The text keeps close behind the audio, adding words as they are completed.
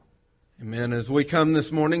Amen. As we come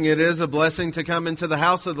this morning, it is a blessing to come into the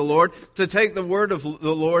house of the Lord, to take the word of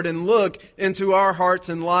the Lord and look into our hearts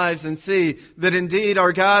and lives and see that indeed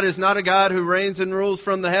our God is not a God who reigns and rules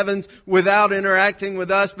from the heavens without interacting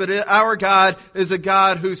with us, but our God is a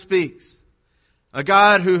God who speaks. A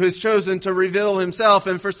God who has chosen to reveal Himself.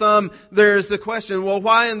 And for some, there's the question, well,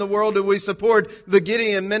 why in the world do we support the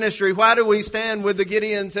Gideon ministry? Why do we stand with the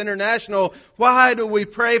Gideons International? Why do we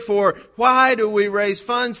pray for? Why do we raise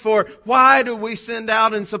funds for? Why do we send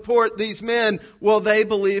out and support these men? Well, they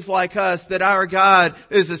believe like us that our God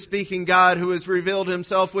is a speaking God who has revealed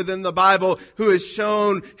Himself within the Bible, who has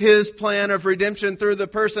shown His plan of redemption through the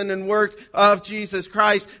person and work of Jesus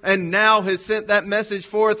Christ, and now has sent that message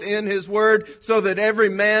forth in His Word so that every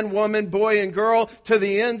man, woman, boy, and girl to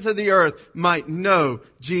the ends of the earth might know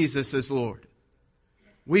Jesus is Lord.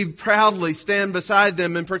 We proudly stand beside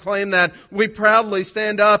them and proclaim that. We proudly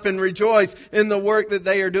stand up and rejoice in the work that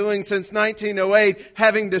they are doing since 1908,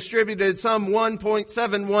 having distributed some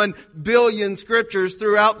 1.71 billion scriptures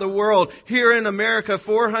throughout the world. Here in America,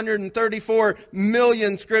 434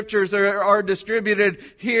 million scriptures are distributed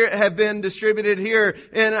here, have been distributed here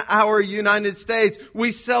in our United States.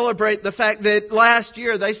 We celebrate the fact that last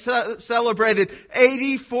year they celebrated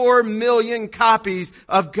 84 million copies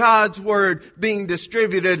of God's Word being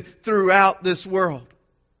distributed throughout this world.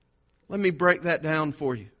 Let me break that down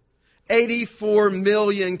for you. 84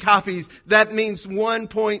 million copies. That means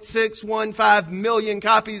 1.615 million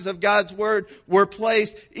copies of God's Word were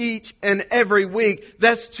placed each and every week.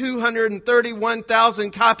 That's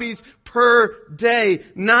 231,000 copies per day.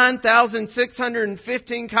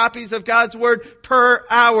 9,615 copies of God's Word per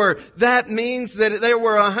hour. That means that there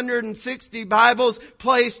were 160 Bibles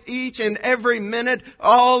placed each and every minute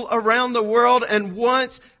all around the world, and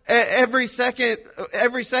once every second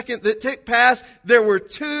that ticked past, there were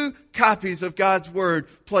 2 copies of God's Word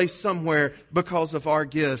placed somewhere because of our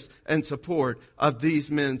gifts and support of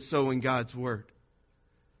these men sowing God's Word.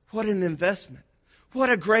 What an investment. What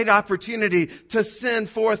a great opportunity to send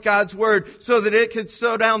forth God's Word so that it could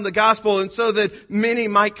sow down the gospel and so that many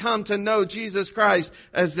might come to know Jesus Christ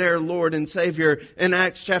as their Lord and Savior. In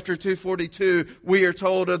Acts chapter 2:42, we are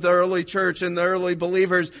told of the early church and the early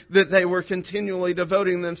believers that they were continually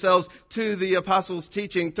devoting themselves to the apostles'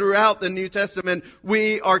 teaching. Throughout the New Testament,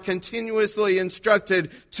 we are continuously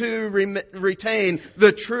instructed to retain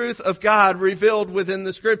the truth of God revealed within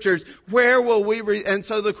the Scriptures. Where will we and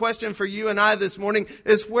so the question for you and I this morning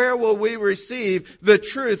is, where will we receive the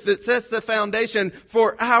truth that sets the foundation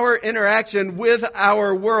for our interaction with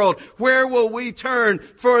our world? Where will we turn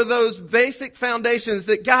for those basic foundations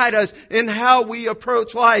that guide us in how we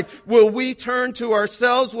approach life? Will we turn to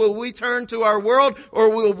ourselves? Will we turn to our world?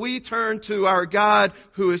 Or will we turn to our God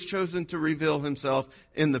who has chosen to reveal Himself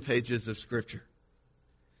in the pages of Scripture?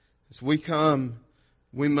 As we come,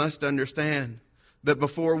 we must understand that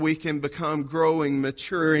before we can become growing,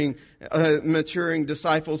 maturing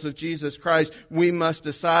disciples of Jesus Christ, we must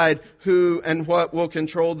decide who and what will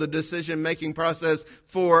control the decision-making process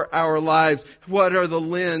for our lives. What are the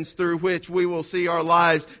lens through which we will see our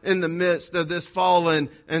lives in the midst of this fallen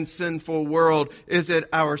and sinful world? Is it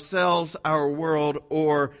ourselves, our world,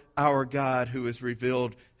 or our God who has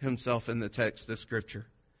revealed Himself in the text of Scripture?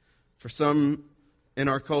 For some in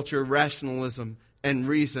our culture, rationalism and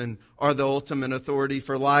reason are the ultimate authority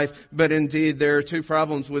for life. But indeed, there are 2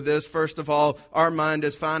 problems with this. First of all, our mind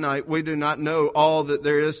is finite. We do not know all that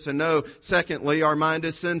there is to know. Secondly, our mind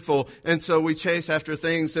is sinful, and so we chase after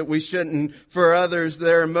things that we shouldn't. For others,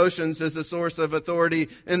 their emotions is a source of authority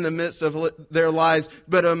in the midst of their lives,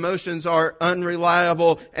 but emotions are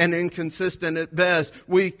unreliable and inconsistent at best.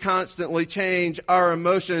 We constantly change our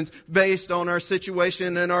emotions based on our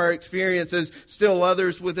situation and our experiences. Still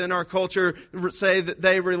others within our culture say that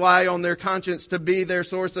they rely on their conscience to be their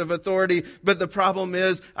source of authority. But the problem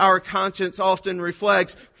is our conscience often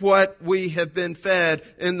reflects what we have been fed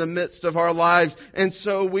in the midst of our lives. And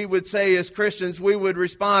so we would say as Christians, we would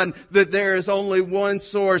respond that there is only one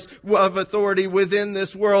source of authority within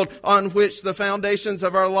this world on which the foundations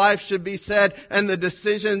of our life should be set and the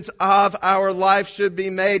decisions of our life should be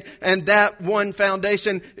made. And that one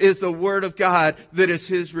foundation is the Word of God that is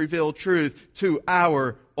His revealed truth to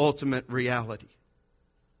our ultimate reality.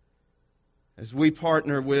 As we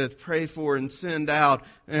partner with, pray for, and send out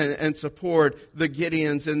and support the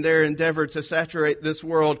Gideons in their endeavor to saturate this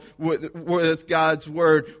world with God's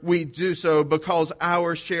Word, we do so because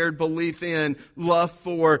our shared belief in, love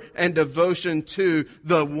for, and devotion to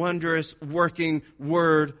the wondrous working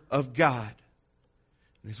Word of God.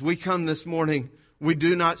 As we come this morning, We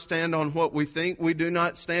do not stand on what we think. We do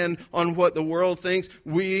not stand on what the world thinks.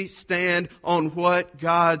 We stand on what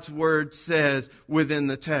God's Word says within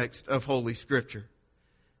the text of Holy Scripture.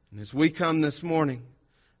 And as we come this morning,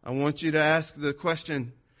 I want you to ask the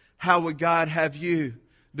question, how would God have you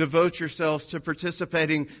devote yourselves to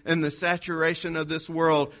participating in the saturation of this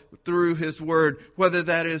world through His Word, whether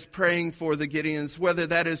that is praying for the Gideons, whether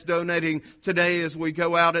that is donating today as we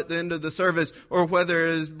go out at the end of the service, or whether,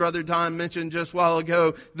 as Brother Don mentioned just a while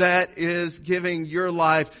ago, that is giving your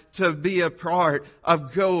life to be a part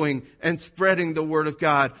of going and spreading the Word of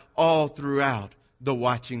God all throughout the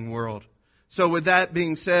watching world. So with that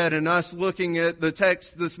being said, and us looking at the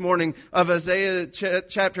text this morning of Isaiah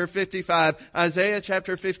chapter 55,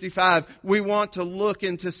 we want to look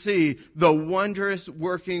and to see the wondrous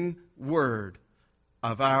working Word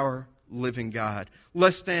of our living God.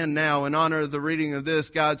 Let's stand now in honor of the reading of this,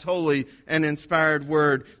 God's holy and inspired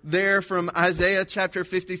Word. There from Isaiah chapter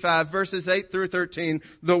 55, verses 8 through 13,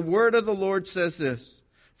 the Word of the Lord says this,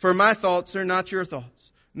 "For my thoughts are not your thoughts,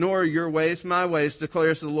 nor are your ways my ways,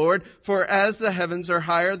 declares the Lord. For as the heavens are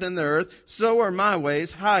higher than the earth, so are my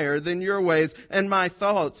ways higher than your ways, and my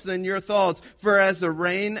thoughts than your thoughts. For as the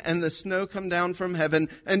rain and the snow come down from heaven,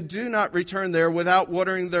 and do not return there without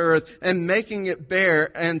watering the earth, and making it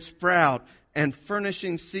bear and sprout, and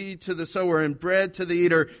furnishing seed to the sower and bread to the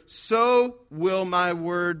eater, so will my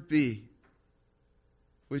word be,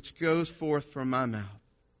 which goes forth from my mouth.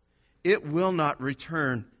 It will not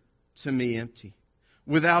return to me empty,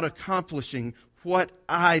 without accomplishing what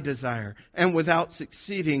I desire, and without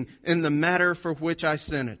succeeding in the matter for which I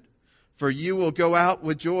sent it. For you will go out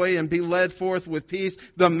with joy and be led forth with peace.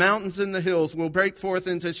 The mountains and the hills will break forth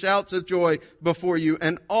into shouts of joy before you,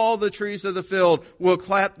 and all the trees of the field will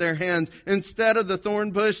clap their hands. Instead of the thorn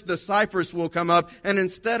bush, the cypress will come up, and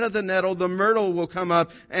instead of the nettle, the myrtle will come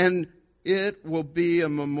up, and it will be a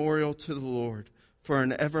memorial to the Lord, for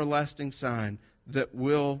an everlasting sign that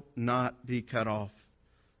will not be cut off.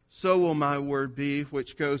 So will my word be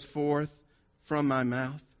which goes forth from my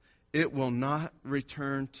mouth. It will not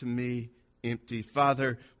return to me empty."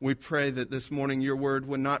 Father, we pray that this morning your word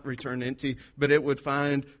would not return empty, but it would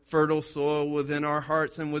find fertile soil within our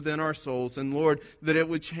hearts and within our souls. And Lord, that it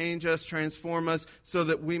would change us, transform us, so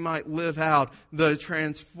that we might live out the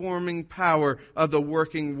transforming power of the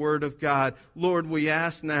working Word of God. Lord, we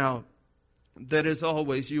ask now that as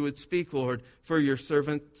always you would speak, Lord, for your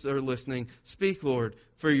servants are listening. Speak, Lord,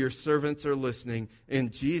 for your servants are listening.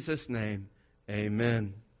 In Jesus' name,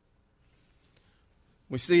 amen.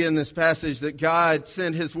 We see in this passage that God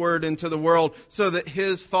sent His Word into the world so that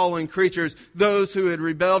His fallen creatures, those who had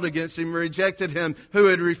rebelled against Him, rejected Him, who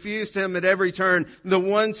had refused Him at every turn, the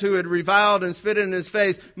ones who had reviled and spit in His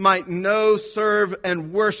face, might know, serve,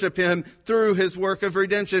 and worship Him through His work of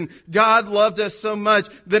redemption. God loved us so much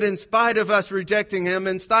that in spite of us rejecting Him,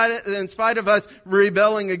 in spite of us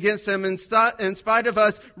rebelling against Him, in spite of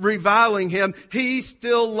us reviling Him, He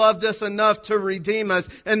still loved us enough to redeem us.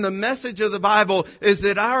 And the message of the Bible is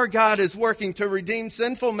that our God is working to redeem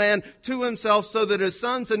sinful man to Himself, so that as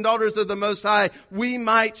sons and daughters of the Most High, we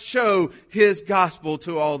might show His gospel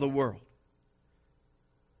to all the world.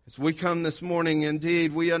 As we come this morning,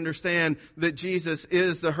 indeed, we understand that Jesus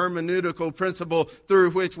is the hermeneutical principle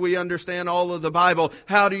through which we understand all of the Bible.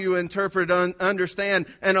 How do you interpret, understand,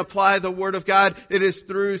 and apply the Word of God? It is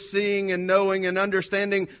through seeing and knowing and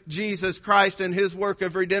understanding Jesus Christ and His work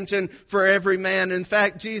of redemption for every man. In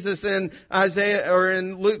fact, Jesus in Isaiah, or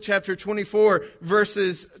in Luke chapter 24,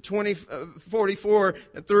 verses 44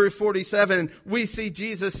 through 47, we see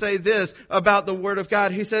Jesus say this about the Word of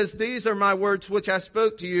God. He says, "These are my words which I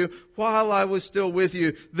spoke to you while I was still with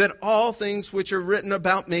you, that all things which are written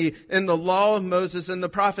about me in the law of Moses and the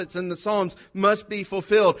prophets and the Psalms must be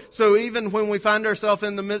fulfilled." So even when we find ourselves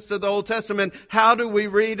in the midst of the Old Testament, how do we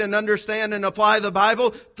read and understand and apply the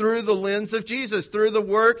Bible? Through the lens of Jesus, through the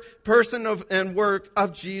person and work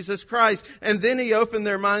of Jesus Christ. And then He opened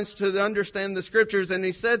their minds to understand the Scriptures, and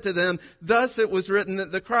He said to them, "Thus it was written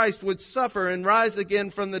that the Christ would suffer and rise again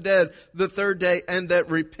from the dead the third day, and that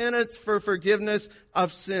repentance for forgiveness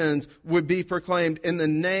of sins would be proclaimed in His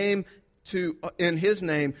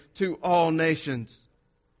name to all nations."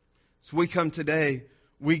 So we come today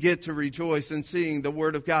we get to rejoice in seeing the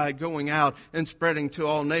Word of God going out and spreading to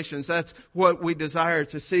all nations. That's what we desire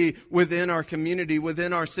to see within our community,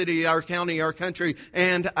 within our city, our county, our country,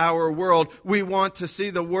 and our world. We want to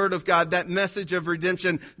see the Word of God, that message of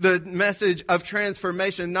redemption, the message of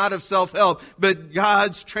transformation, not of self-help, but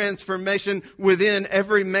God's transformation within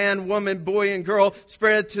every man, woman, boy, and girl,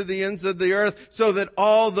 spread to the ends of the earth, so that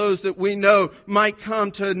all those that we know might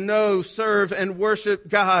come to know, serve, and worship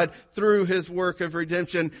God through His work of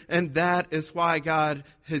redemption. And that is why God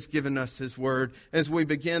has given us His Word. As we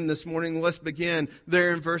begin this morning, let's begin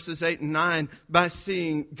there in verses 8 and 9 by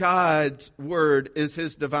seeing God's Word is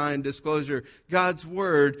His divine disclosure. God's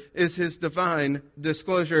Word is His divine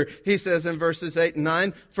disclosure. He says in verses 8 and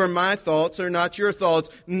 9, "For my thoughts are not your thoughts,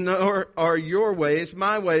 nor are your ways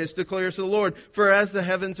my ways, declares the Lord. For as the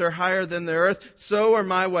heavens are higher than the earth, so are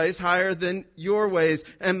my ways higher than your ways,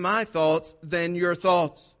 and my thoughts than your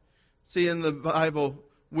thoughts." See, in the Bible,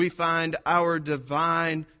 we find our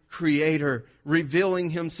divine Creator revealing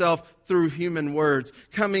Himself through human words,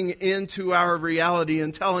 coming into our reality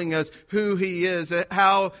and telling us who He is,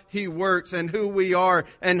 how He works, and who we are,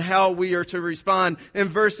 and how we are to respond. In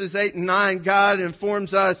verses 8 and 9, God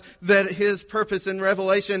informs us that His purpose in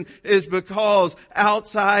revelation is because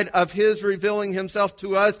outside of His revealing Himself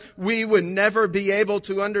to us, we would never be able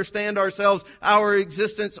to understand ourselves, our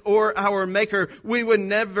existence, or our Maker. We would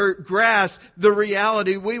never grasp the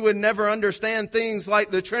reality. We would never understand things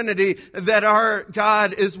like the Trinity, that our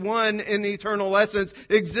God is one in eternal essence,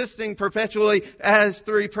 existing perpetually as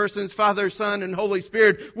three persons, Father, Son, and Holy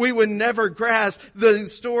Spirit. We would never grasp the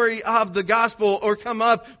story of the gospel or come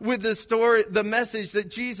up with the message that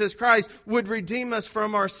Jesus Christ would redeem us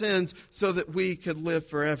from our sins so that we could live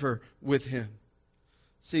forever with Him.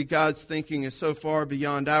 See, God's thinking is so far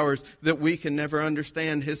beyond ours that we can never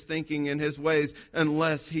understand His thinking and His ways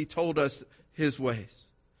unless He told us His ways.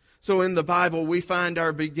 So in the Bible, we find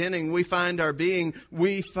our beginning, we find our being,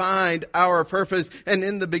 we find our purpose. And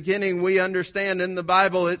in the beginning, we understand in the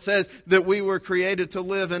Bible, it says that we were created to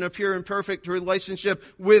live in a pure and perfect relationship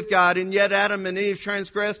with God. And yet Adam and Eve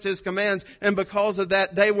transgressed His commands. And because of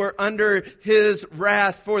that, they were under His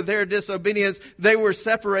wrath for their disobedience. They were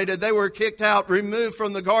separated. They were kicked out, removed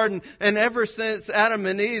from the garden. And ever since Adam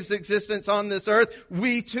and Eve's existence on this earth,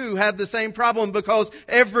 we too have the same problem, because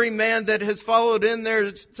every man that has followed in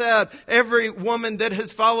their steps, every woman that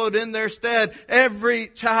has followed in their stead, every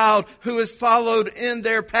child who has followed in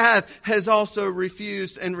their path has also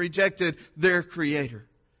refused and rejected their Creator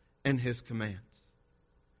and His commands.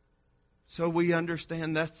 So we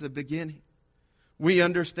understand that's the beginning. We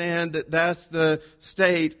understand that that's the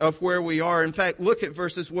state of where we are. In fact, look at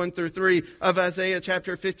verses 1 through 3 of Isaiah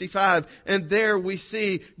chapter 55. And there we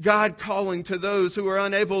see God calling to those who are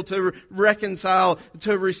unable to reconcile,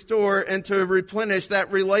 to restore, and to replenish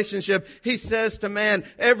that relationship. He says to man,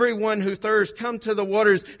 "Everyone who thirsts, come to the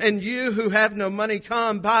waters. And you who have no money,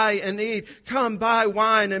 come buy and eat. Come buy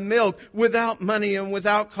wine and milk without money and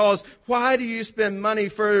without cost. Why do you spend money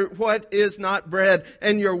for what is not bread,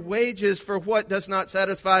 and your wages for what does not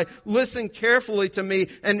satisfy? Listen carefully to me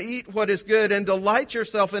and eat what is good, and delight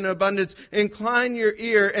yourself in abundance. Incline your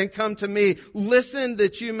ear and come to me. Listen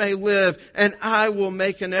that you may live, and I will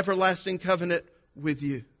make an everlasting covenant with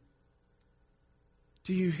you."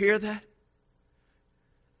 Do you hear that?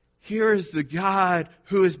 Here is the God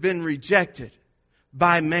who has been rejected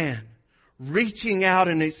by man, reaching out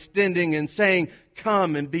and extending and saying,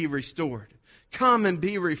 "Come and be restored. Come and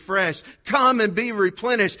be refreshed. Come and be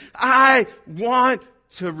replenished. I want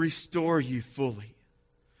to restore you fully."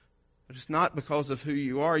 But it's not because of who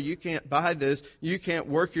you are. You can't buy this. You can't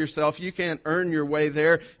work yourself. You can't earn your way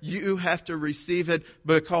there. You have to receive it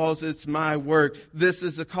because it's my work. This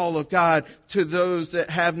is the call of God to those that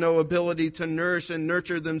have no ability to nourish and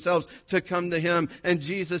nurture themselves to come to Him. And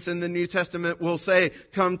Jesus in the New Testament will say,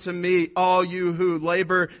 "Come to me, all you who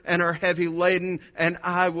labor and are heavy laden, and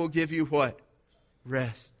I will give you" what?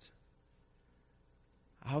 Rest.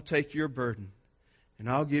 I'll take your burden and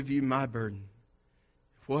I'll give you my burden.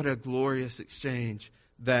 What a glorious exchange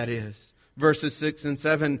that is. Verses 6 and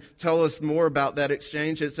 7 tell us more about that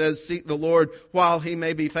exchange. It says, "Seek the Lord while He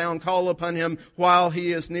may be found. Call upon Him while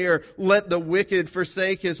He is near. Let the wicked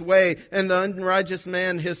forsake his way, and the unrighteous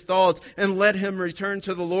man his thoughts. And let him return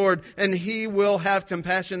to the Lord, and He will have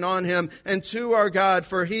compassion on him, and to our God,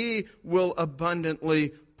 for He will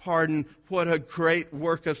abundantly pardon." What a great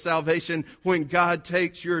work of salvation when God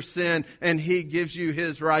takes your sin and He gives you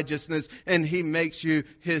His righteousness and He makes you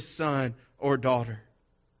His son or daughter.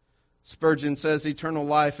 Spurgeon says eternal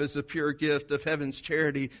life is the pure gift of heaven's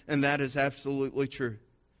charity, and that is absolutely true.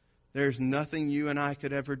 There's nothing you and I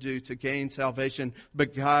could ever do to gain salvation,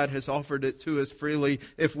 but God has offered it to us freely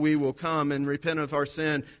if we will come and repent of our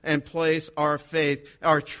sin and place our faith,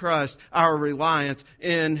 our trust, our reliance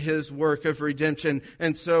in His work of redemption.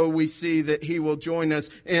 And so we see that He will join us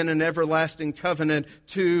in an everlasting covenant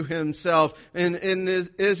to Himself. And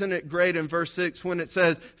isn't it great in verse 6 when it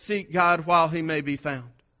says, "Seek God while He may be found"?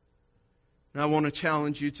 And I want to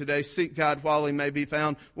challenge you today. Seek God while He may be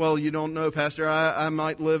found. Well, you don't know, Pastor. I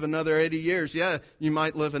might live another 80 years. Yeah, you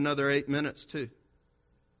might live another 8 minutes too.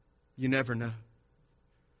 You never know.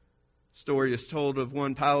 Story is told of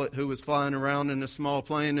one pilot who was flying around in a small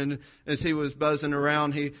plane, and as he was buzzing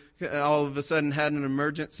around, he all of a sudden had an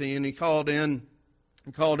emergency, and he called in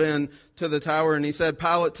to the tower, and he said,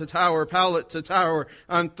 pilot to tower,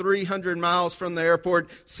 I'm 300 miles from the airport,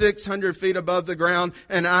 600 feet above the ground,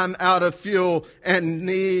 and I'm out of fuel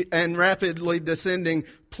and rapidly descending.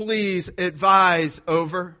 Please advise,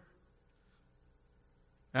 over."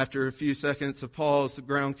 After a few seconds of pause, the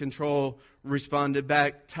ground control responded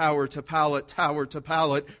back, tower to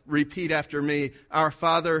pilot, repeat after me, "Our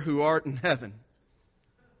Father who art in heaven."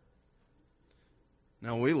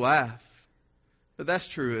 Now we laugh. But that's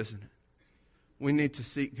true, isn't it? We need to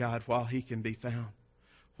seek God while He can be found,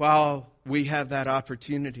 while we have that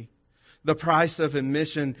opportunity. The price of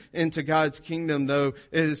admission into God's kingdom, though,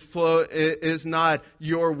 is not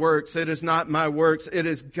your works. It is not my works. It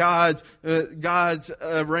is God's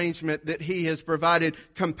arrangement that He has provided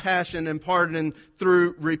compassion and pardon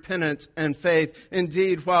through repentance and faith.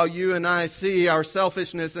 Indeed, while you and I see our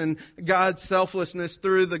selfishness and God's selflessness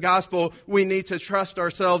through the gospel, we need to trust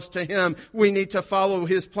ourselves to Him. We need to follow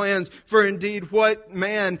His plans. For indeed, what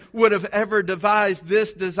man would have ever devised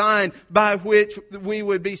this design by which we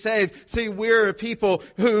would be saved? See, we're a people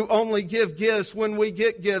who only give gifts when we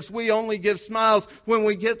get gifts. We only give smiles when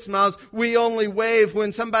we get smiles. We only wave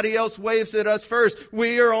when somebody else waves at us first.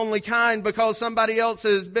 We are only kind because somebody else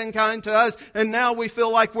has been kind to us, and now we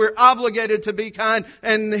feel like we're obligated to be kind.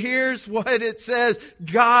 And here's what it says: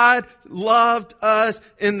 God loved us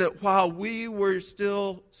in that while we were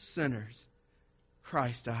still sinners,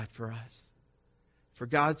 Christ died for us. For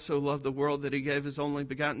God so loved the world that He gave His only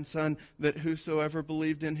begotten Son, that whosoever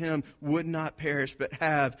believed in Him would not perish but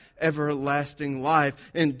have everlasting life.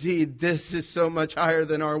 Indeed, this is so much higher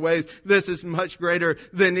than our ways. This is much greater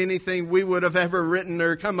than anything we would have ever written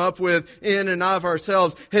or come up with in and of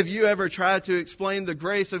ourselves. Have you ever tried to explain the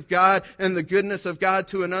grace of God and the goodness of God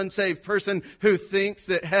to an unsaved person who thinks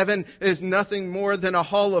that heaven is nothing more than a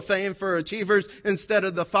hall of fame for achievers instead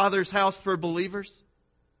of the Father's house for believers?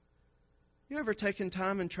 You ever taken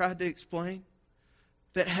time and tried to explain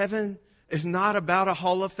that heaven is not about a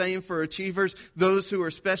hall of fame for achievers, those who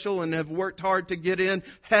are special and have worked hard to get in?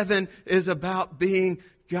 Heaven is about being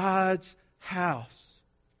God's house,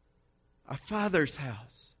 a Father's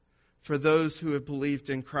house for those who have believed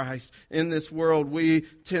in Christ. In this world, we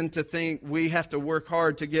tend to think we have to work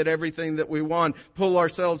hard to get everything that we want, pull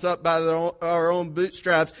ourselves up by our own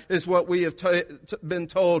bootstraps, is what we have been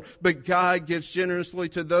told. But God gives generously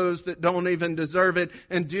to those that don't even deserve it.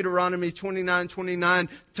 And Deuteronomy 29:29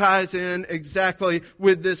 ties in exactly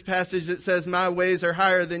with this passage that says, "My ways are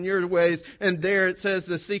higher than your ways." And there it says,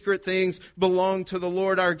 "The secret things belong to the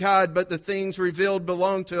Lord our God, but the things revealed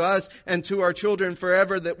belong to us and to our children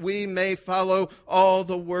forever, that we may follow all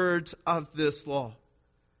the words of this law."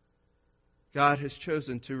 God has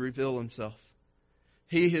chosen to reveal Himself.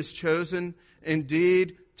 He has chosen,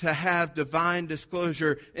 indeed, to have divine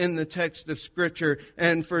disclosure in the text of Scripture.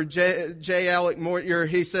 And for J. Alec Mortier,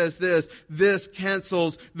 he says this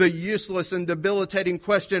cancels the useless and debilitating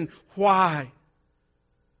question, why?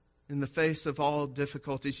 In the face of all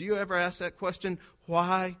difficulties. You ever ask that question,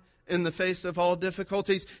 why? In the face of all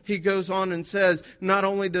difficulties, he goes on and says, not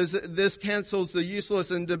only does this cancels the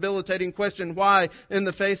useless and debilitating question, why, in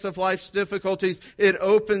the face of life's difficulties, it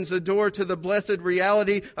opens the door to the blessed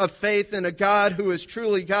reality of faith in a God who is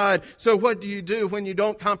truly God. So what do you do when you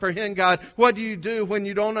don't comprehend God? What do you do when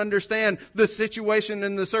you don't understand the situation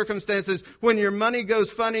and the circumstances? When your money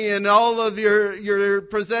goes funny and all of your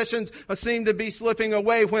possessions seem to be slipping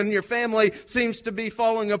away? When your family seems to be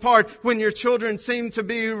falling apart? When your children seem to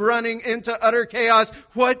be running into utter chaos?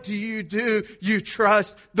 What do? You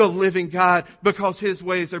trust the living God, because His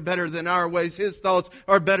ways are better than our ways. His thoughts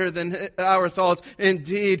are better than our thoughts.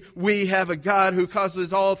 Indeed, we have a God who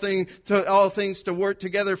causes all things to work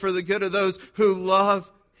together for the good of those who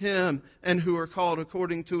love Him and who are called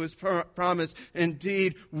according to His promise.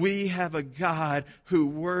 Indeed, we have a God who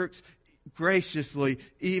works graciously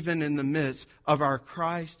even in the midst of our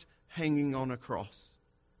Christ hanging on a cross.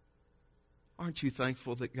 Aren't you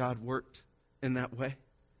thankful that God worked in that way?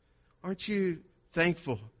 Aren't you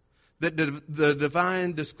thankful that the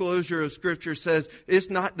divine disclosure of Scripture says it's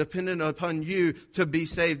not dependent upon you to be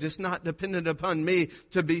saved. It's not dependent upon me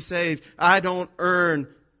to be saved. I don't earn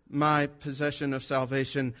my possession of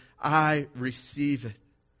salvation. I receive it.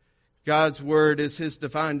 God's Word is His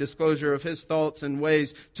divine disclosure of His thoughts and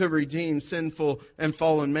ways to redeem sinful and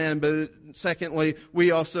fallen man. But secondly, we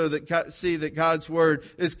also see that God's Word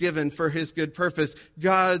is given for His good purpose.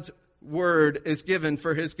 God's Word is given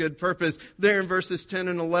for His good purpose. There in verses 10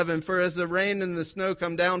 and 11, for as the rain and the snow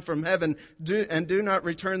come down from heaven do not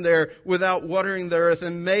return there without watering the earth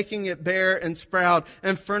and making it bear and sprout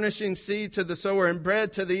and furnishing seed to the sower and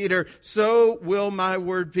bread to the eater, so will my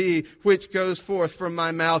word be which goes forth from my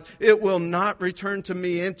mouth. It will not return to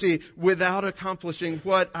me empty, without accomplishing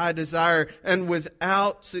what I desire and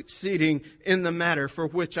without succeeding in the matter for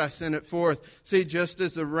which I sent it forth. See, just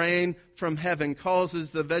as the rain from heaven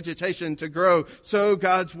causes the vegetation to grow, so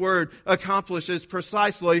God's Word accomplishes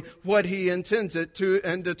precisely what He intends it to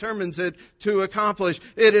and determines it to accomplish.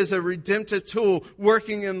 It is a redemptive tool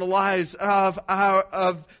working in the lives of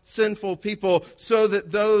sinful people, so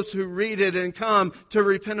that those who read it and come to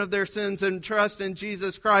repent of their sins and trust in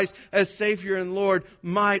Jesus Christ as Savior and Lord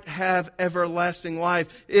might have everlasting life.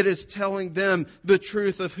 It is telling them the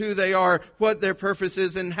truth of who they are, what their purpose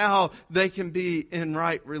is, and how they can be in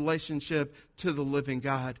right relationship to the living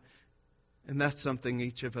God. And that's something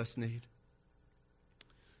each of us need.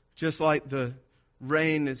 Just like the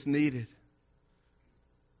rain is needed.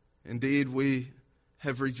 Indeed, we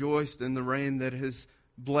have rejoiced in the rain that has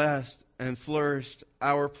blessed and flourished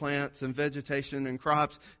our plants and vegetation and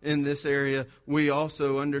crops in this area. We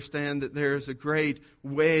also understand that there is a great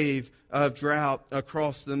wave of drought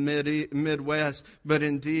across the Midwest. But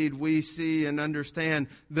indeed, we see and understand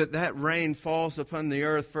that that rain falls upon the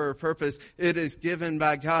earth for a purpose. It is given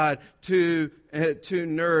by God to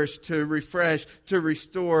nourish, to refresh, to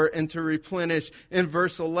restore, and to replenish. In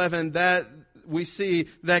verse 11, that we see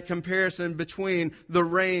that comparison between the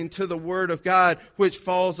rain to the Word of God, which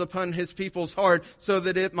falls upon His people's heart so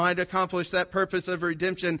that it might accomplish that purpose of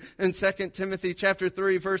redemption. In 2 Timothy chapter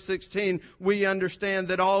 3, verse 16, we understand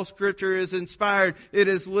that all Scripture is inspired. It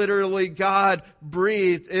is literally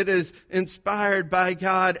God-breathed. It is inspired by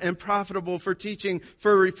God and profitable for teaching,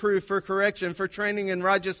 for reproof, for correction, for training in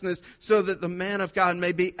righteousness, so that the man of God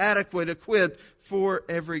may be adequate, equipped for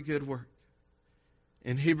every good work.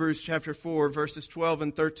 In Hebrews chapter 4, verses 12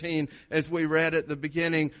 and 13, as we read at the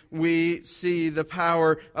beginning, we see the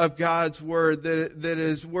power of God's Word that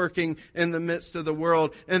is working in the midst of the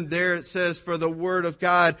world. And there it says, for the Word of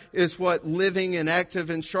God is what? Living and active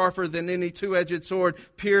and sharper than any two-edged sword,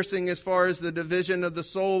 piercing as far as the division of the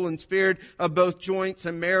soul and spirit, of both joints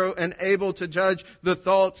and marrow, and able to judge the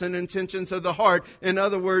thoughts and intentions of the heart. In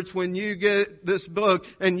other words, when you get this book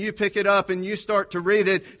and you pick it up and you start to read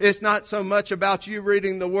it, it's not so much about you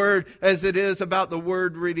reading the Word as it is about the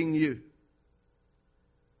Word reading you.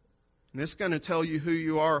 And it's going to tell you who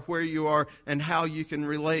you are, where you are, and how you can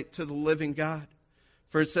relate to the living God.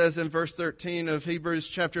 For it says in verse 13 of Hebrews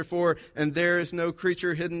chapter 4, and there is no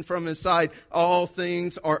creature hidden from His sight. All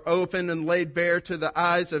things are open and laid bare to the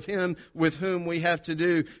eyes of Him with whom we have to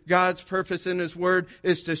do. God's purpose in His Word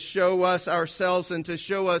is to show us ourselves and to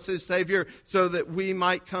show us His Savior, so that we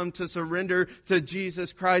might come to surrender to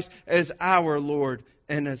Jesus Christ as our Lord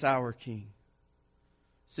and as our King.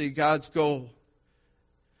 See, God's goal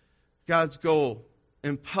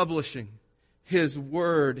in publishing His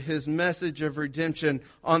Word, His message of redemption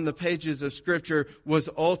on the pages of Scripture, was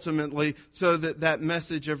ultimately so that that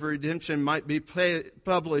message of redemption might be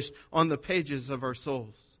published on the pages of our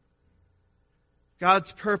souls.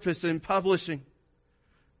 God's purpose in publishing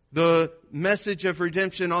the message of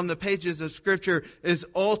redemption on the pages of Scripture is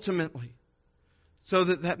ultimately so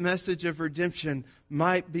that that message of redemption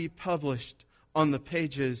might be published on the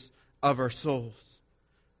pages of our souls.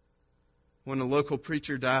 When a local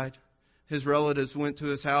preacher died, his relatives went to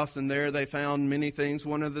his house, and there they found many things.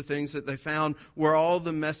 One of the things that they found were all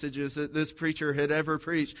the messages that this preacher had ever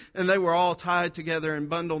preached. And they were all tied together and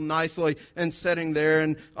bundled nicely and sitting there.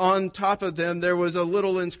 And on top of them, there was a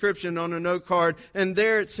little inscription on a note card. And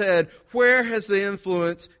there it said, "Where has the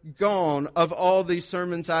influence gone of all these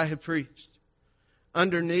sermons I have preached?"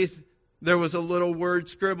 Underneath, there was a little word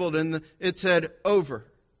scribbled, and it said, "Over."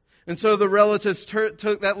 And so the relatives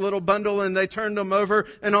took that little bundle and they turned them over.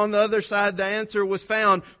 And on the other side, the answer was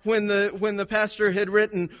found when the pastor had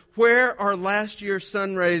written, "Where are last year's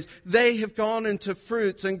sun rays? They have gone into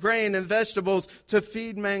fruits and grain and vegetables to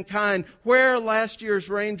feed mankind. Where are last year's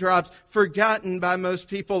raindrops? Forgotten by most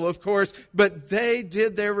people, of course, but they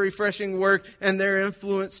did their refreshing work and their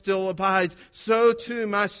influence still abides. So too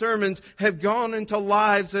my sermons have gone into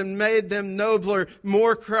lives and made them nobler,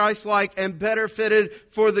 more Christ-like, and better fitted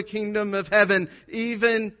for the kingdom of heaven,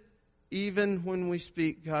 even when we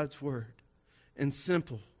speak God's word in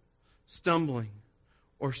simple, stumbling,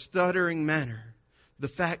 or stuttering manner. The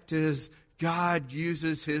fact is, God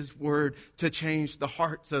uses His word to change the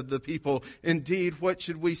hearts of the people. Indeed, what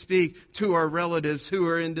should we speak to our relatives who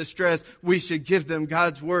are in distress? We should give them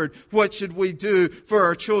God's word. What should we do for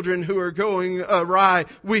our children who are going awry?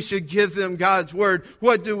 We should give them God's word.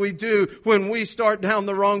 What do we do when we start down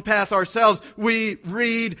the wrong path ourselves? We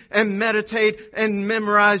read and meditate and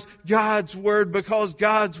memorize God's word, because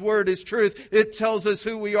God's word is truth. It tells us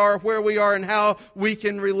who we are, where we are, and how we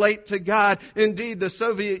can relate to God. Indeed, the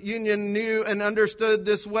Soviet Union knew and understood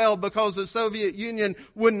this well, because the Soviet Union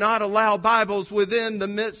would not allow Bibles within the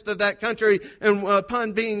midst of that country. And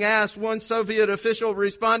upon being asked, one Soviet official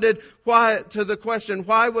responded to the question,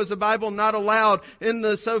 why was the Bible not allowed in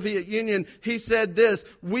the Soviet Union? He said this: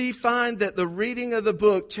 "We find that the reading of the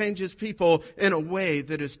book changes people in a way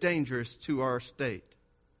that is dangerous to our state."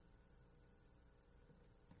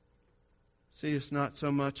 See, it's not so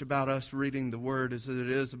much about us reading the Word as it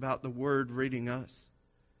is about the Word reading us,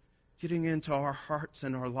 getting into our hearts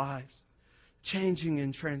and our lives, changing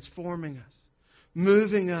and transforming us,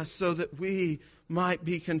 moving us so that we might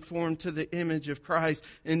be conformed to the image of Christ.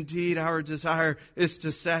 Indeed, our desire is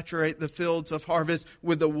to saturate the fields of harvest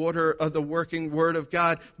with the water of the working Word of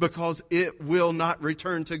God, because it will not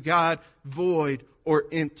return to God void or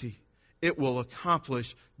empty. It will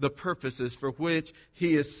accomplish the purposes for which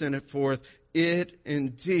He has sent it forth. It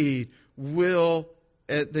indeed will,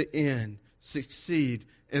 at the end, succeed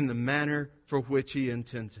in the manner for which He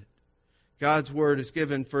intends it. God's word is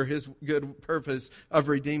given for His good purpose of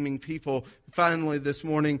redeeming people. Finally, this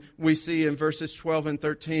morning, we see in verses 12 and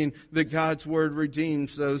 13 that God's word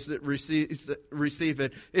redeems those that receive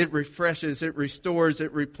it. It refreshes, it restores,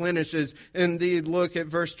 it replenishes. Indeed, look at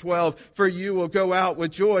verse 12. "For you will go out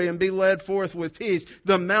with joy and be led forth with peace.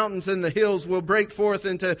 The mountains and the hills will break forth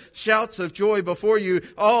into shouts of joy before you.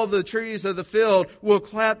 All the trees of the field will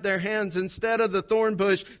clap their hands. Instead of the thorn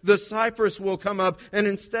bush, the cypress will come up, and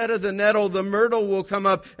instead of the nettle, the myrtle will come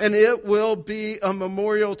up, and it will be a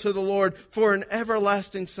memorial to the Lord for an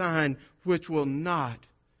everlasting sign which will not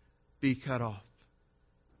be cut off."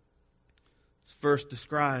 This verse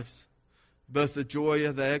describes both the joy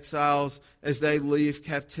of the exiles as they leave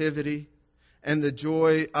captivity, and the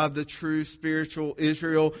joy of the true spiritual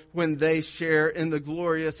Israel when they share in the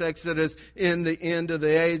glorious Exodus in the end of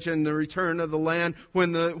the age and the return of the land,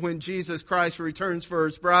 when Jesus Christ returns for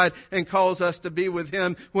His bride and calls us to be with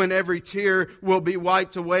Him, when every tear will be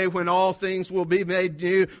wiped away, when all things will be made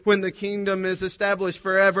new, when the kingdom is established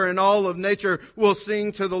forever and all of nature will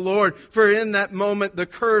sing to the Lord. For in that moment, the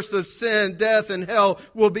curse of sin, death, and hell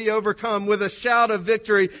will be overcome with a shout of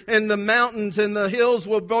victory, and the mountains and the hills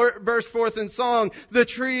will burst forth in song. The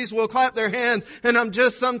trees will clap their hands. And I'm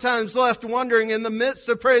just sometimes left wondering, in the midst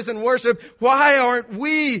of praise and worship, why aren't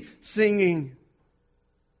we singing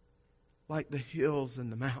like the hills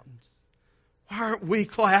and the mountains? Why aren't we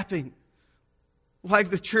clapping like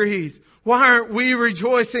the trees? Why aren't we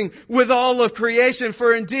rejoicing with all of creation?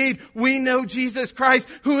 For indeed, we know Jesus Christ,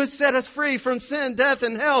 who has set us free from sin, death,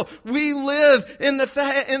 and hell. We live in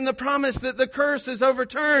the promise that the curse is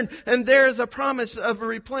overturned, and there is a promise of a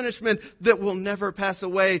replenishment that will never pass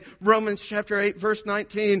away. Romans chapter 8, verse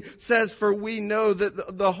 19 says, "For we know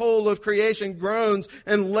that the whole of creation groans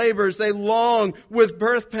and labors. They long with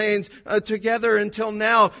birth pains together until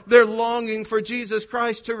now." They're longing for Jesus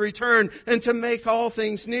Christ to return and to make all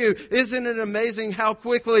things new. Isn't it amazing how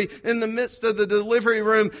quickly, in the midst of the delivery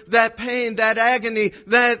room, that pain, that agony,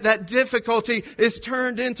 that difficulty is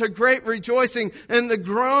turned into great rejoicing, and the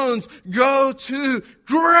groans go to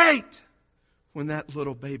great when that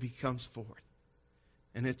little baby comes forth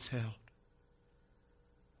and it's held.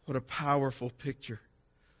 What a powerful picture.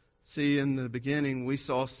 See, in the beginning, we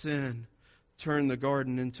saw sin turn the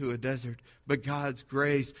garden into a desert. But God's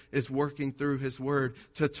grace is working through His Word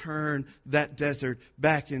to turn that desert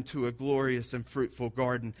back into a glorious and fruitful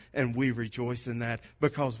garden. And we rejoice in that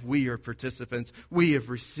because we are participants. We have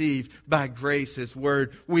received by grace His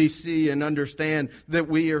Word. We see and understand that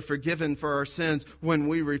we are forgiven for our sins when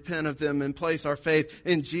we repent of them and place our faith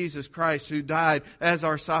in Jesus Christ, who died as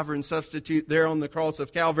our sovereign substitute there on the cross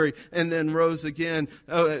of Calvary and then rose again,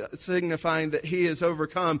 signifying that He has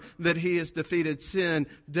overcome, that He has defeated sin,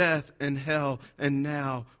 death, and hell. And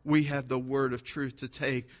now we have the word of truth to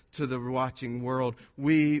take to the watching world.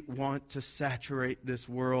 We want to saturate this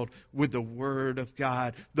world with the Word of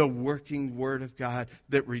God, the working Word of God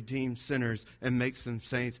that redeems sinners and makes them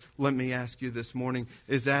saints. Let me ask you this morning,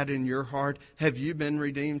 is that in your heart? Have you been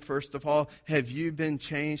redeemed, first of all? Have you been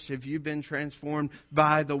changed? Have you been transformed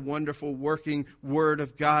by the wonderful working Word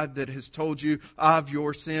of God that has told you of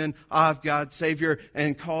your sin, of God's Savior,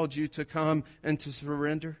 and called you to come and to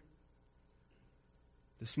surrender?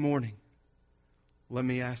 This morning, let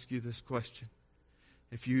me ask you this question.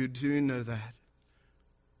 If you do know that,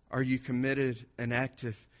 are you committed and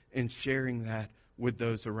active in sharing that with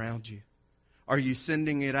those around you? Are you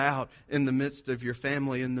sending it out in the midst of your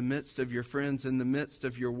family, in the midst of your friends, in the midst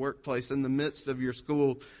of your workplace, in the midst of your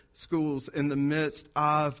schools, in the midst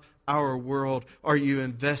of our world? Are you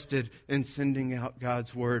invested in sending out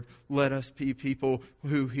God's Word? Let us be people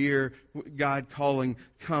who hear God calling,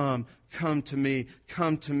 come to me,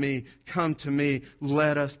 come to me, come to me.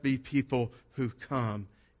 Let us be people who come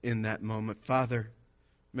in that moment. Father,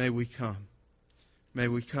 may we come. May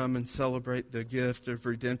we come and celebrate the gift of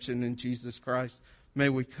redemption in Jesus Christ. May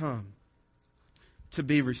we come to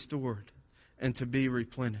be restored and to be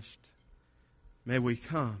replenished. May we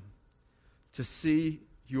come to see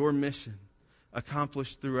your mission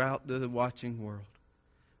accomplished throughout the watching world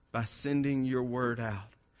by sending your word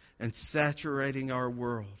out and saturating our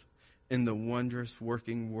world in the wondrous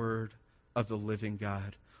working word of the living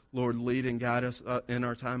God. Lord, lead and guide us in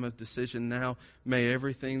our time of decision now. May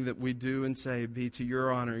everything that we do and say be to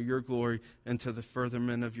your honor, your glory, and to the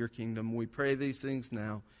furtherment of your kingdom. We pray these things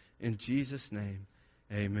now in Jesus' name.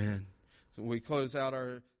 Amen. So we close out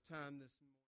our time this